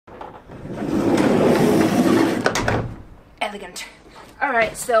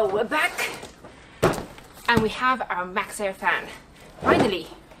Alright, so we're back and we have our Maxxair fan. Finally,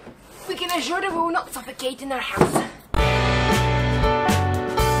 we can assure that we will not suffocate in our house.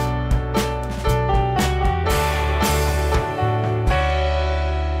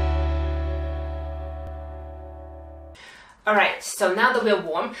 Alright, so now that we're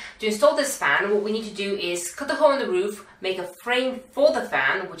warm, to install this fan, what we need to do is cut a hole in the roof, make a frame for the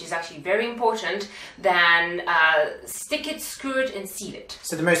fan, which is actually very important, then stick it, screw it and seal it.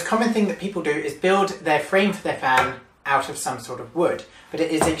 So the most common thing that people do is build their frame for their fan out of some sort of wood. But it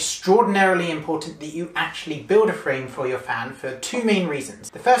is extraordinarily important that you actually build a frame for your fan for two main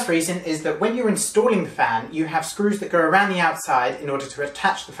reasons. The first reason is that when you're installing the fan, you have screws that go around the outside in order to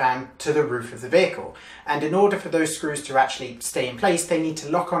attach the fan to the roof of the vehicle. And in order for those screws to actually stay in place, they need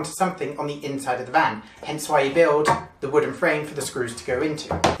to lock onto something on the inside of the van. Hence why you build the wooden frame for the screws to go into.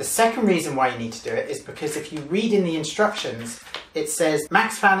 The second reason why you need to do it is because if you read in the instructions, it says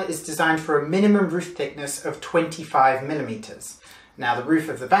Max Fan is designed for a minimum roof thickness of 25 millimeters. Now the roof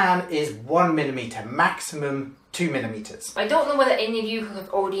of the van is 1 millimeter, maximum 2 millimeters. I don't know whether any of you who have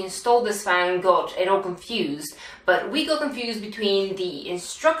already installed this fan got it all confused, but we got confused between the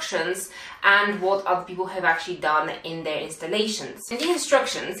instructions and what other people have actually done in their installations. In the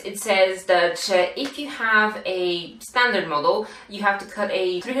instructions it says that if you have a standard model you have to cut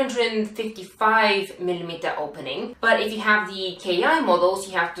a 355 millimeter opening, but if you have the KI models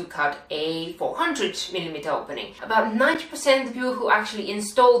you have to cut a 400 millimeter opening. About 90% of the people who actually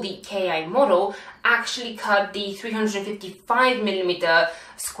install the KI model actually cut the 355 millimeter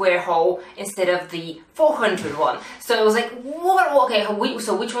square hole instead of the 400 one. So I was like, what? Okay,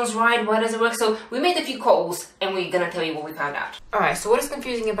 so which one's right? Why does it work? So we made a few calls and we're gonna tell you what we found out. Alright, so what is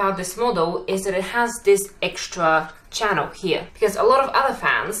confusing about this model is that it has this extra channel here, because a lot of other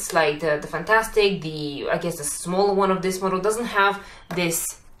fans, like the Fantastic, I guess the smaller one of this model, doesn't have this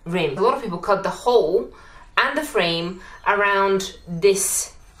rim. A lot of people cut the hole and the frame around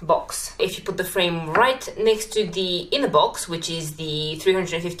this box. If you put the frame right next to the inner box, which is the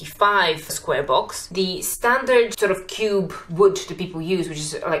 355 square box, the standard sort of cube wood that people use, which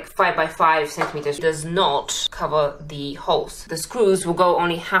is like 5 by 5 centimeters, does not cover the holes. The screws will go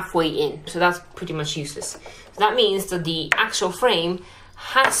only halfway in, so that's pretty much useless. So that means that the actual frame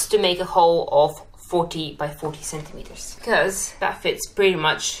has to make a hole of 40 by 40 centimeters, because that fits pretty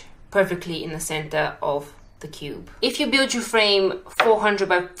much perfectly in the center of the cube. If you build your frame 400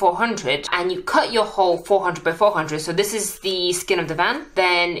 by 400 and you cut your hole 400 by 400, so this is the skin of the van,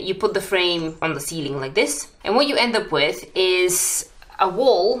 then you put the frame on the ceiling like this, and what you end up with is a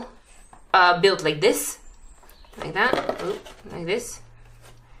wall built like this, like that, like this,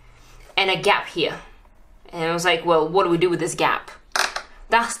 and a gap here. And I was like, well, what do we do with this gap?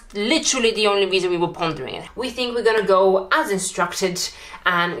 That's literally the only reason we were pondering it. We think we're gonna go as instructed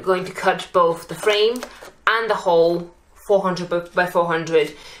and going to cut both the frame and the hole 400 by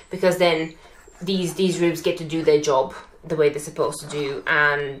 400, because then these ribs get to do their job the way they're supposed to do.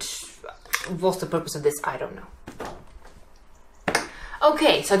 And what's the purpose of this? I don't know.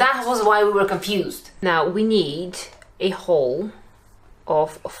 Okay, so that was why we were confused. Now we need a hole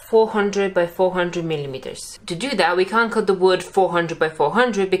of 400 by 400 millimeters. To do that, we can't cut the wood 400 by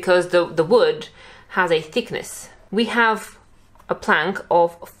 400 because the wood has a thickness. We have a plank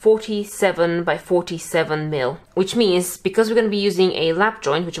of 47 by 47 mil, which means because we're going to be using a lap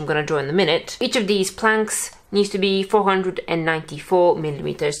joint, which I'm going to draw in a minute, each of these planks needs to be 494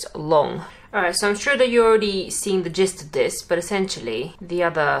 millimeters long. Alright, so I'm sure that you're already seeing the gist of this, but essentially the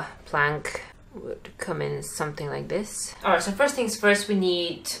other plank would come in something like this. Alright, so first things first, we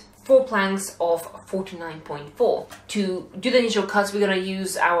need 4 planks of 49.4. To do the initial cuts, we're going to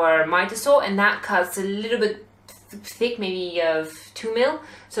use our miter saw, and that cuts a little bit thick, maybe 2 mil.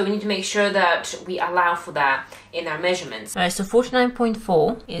 So we need to make sure that we allow for that in our measurements. Alright, so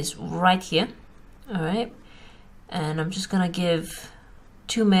 49.4 is right here. Alright, and I'm just going to give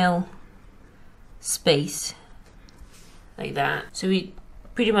 2 mil space like that. So we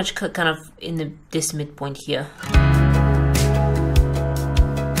pretty much cut kind of in this midpoint here.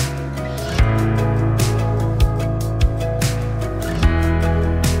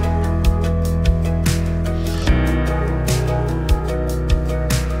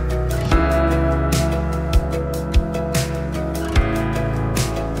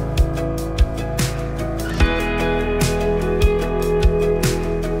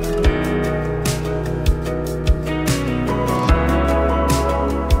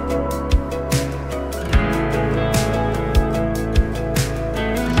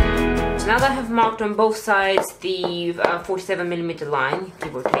 Now that I have marked on both sides the 47 millimeter line,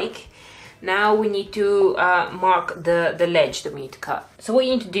 give or take, Now we need to mark the ledge that we need to cut. So what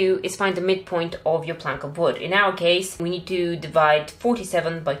you need to do is find the midpoint of your plank of wood. In our case, we need to divide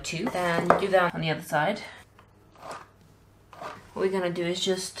 47 by 2. Then you do that on the other side. What we're gonna do is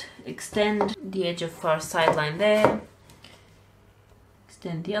just extend the edge of our sideline there.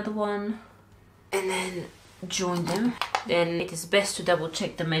 Extend the other one. And then join them. Then it is best to double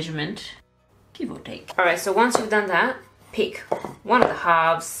check the measurement, give or take. Alright, so once you've done that, pick one of the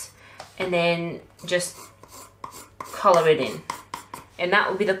halves and then just color it in. And that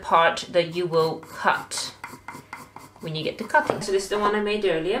will be the part that you will cut when you get to cutting. So this is the one I made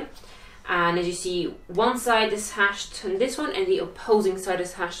earlier. And as you see, one side is hashed on this one and the opposing side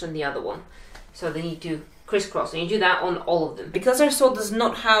is hashed on the other one. So they need to crisscross, and you do that on all of them. Because our saw does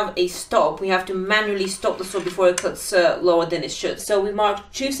not have a stop, we have to manually stop the saw before it cuts lower than it should. So we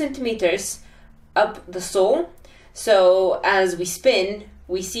marked 2 centimeters up the saw. So as we spin,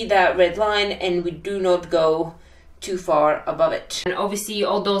 we see that red line and we do not go too far above it. And obviously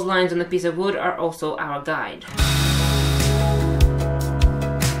all those lines on the piece of wood are also our guide.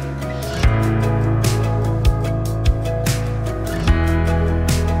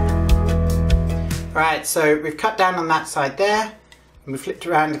 Right, so we've cut down on that side there, and we flipped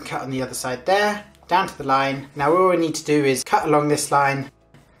around and cut on the other side there, down to the line. Now all we need to do is cut along this line,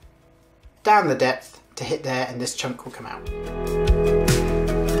 down the depth to hit there, and this chunk will come out.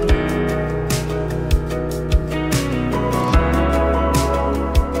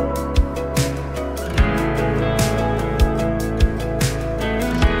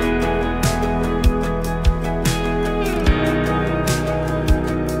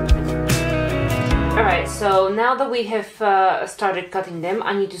 So now that we have started cutting them,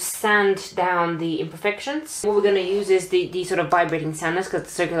 I need to sand down the imperfections. What we're going to use is the sort of vibrating sanders, because the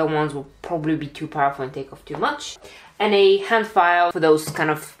circular ones will probably be too powerful and take off too much. And a hand file for those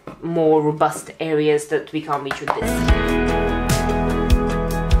kind of more robust areas that we can't reach with this.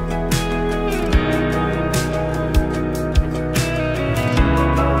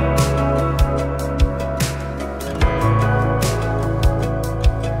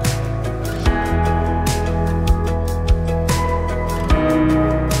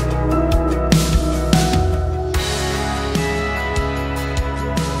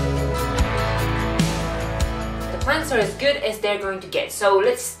 Are as good as they're going to get, so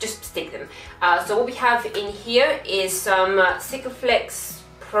let's just stick them. So what we have in here is some Sikaflex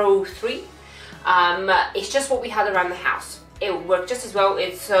Pro 3. It's just what we had around the house. It will work just as well.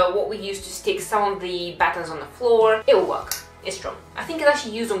 It's what we use to stick some of the battens on the floor. It will work. It's strong. I think it's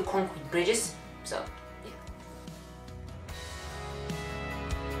actually used on concrete bridges, so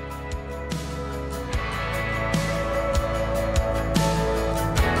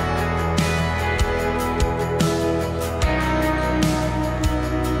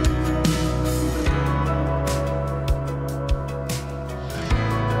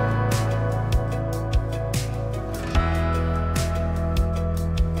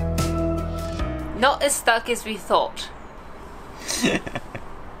not as stuck as we thought.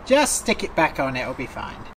 Just stick it back on, it'll be fine.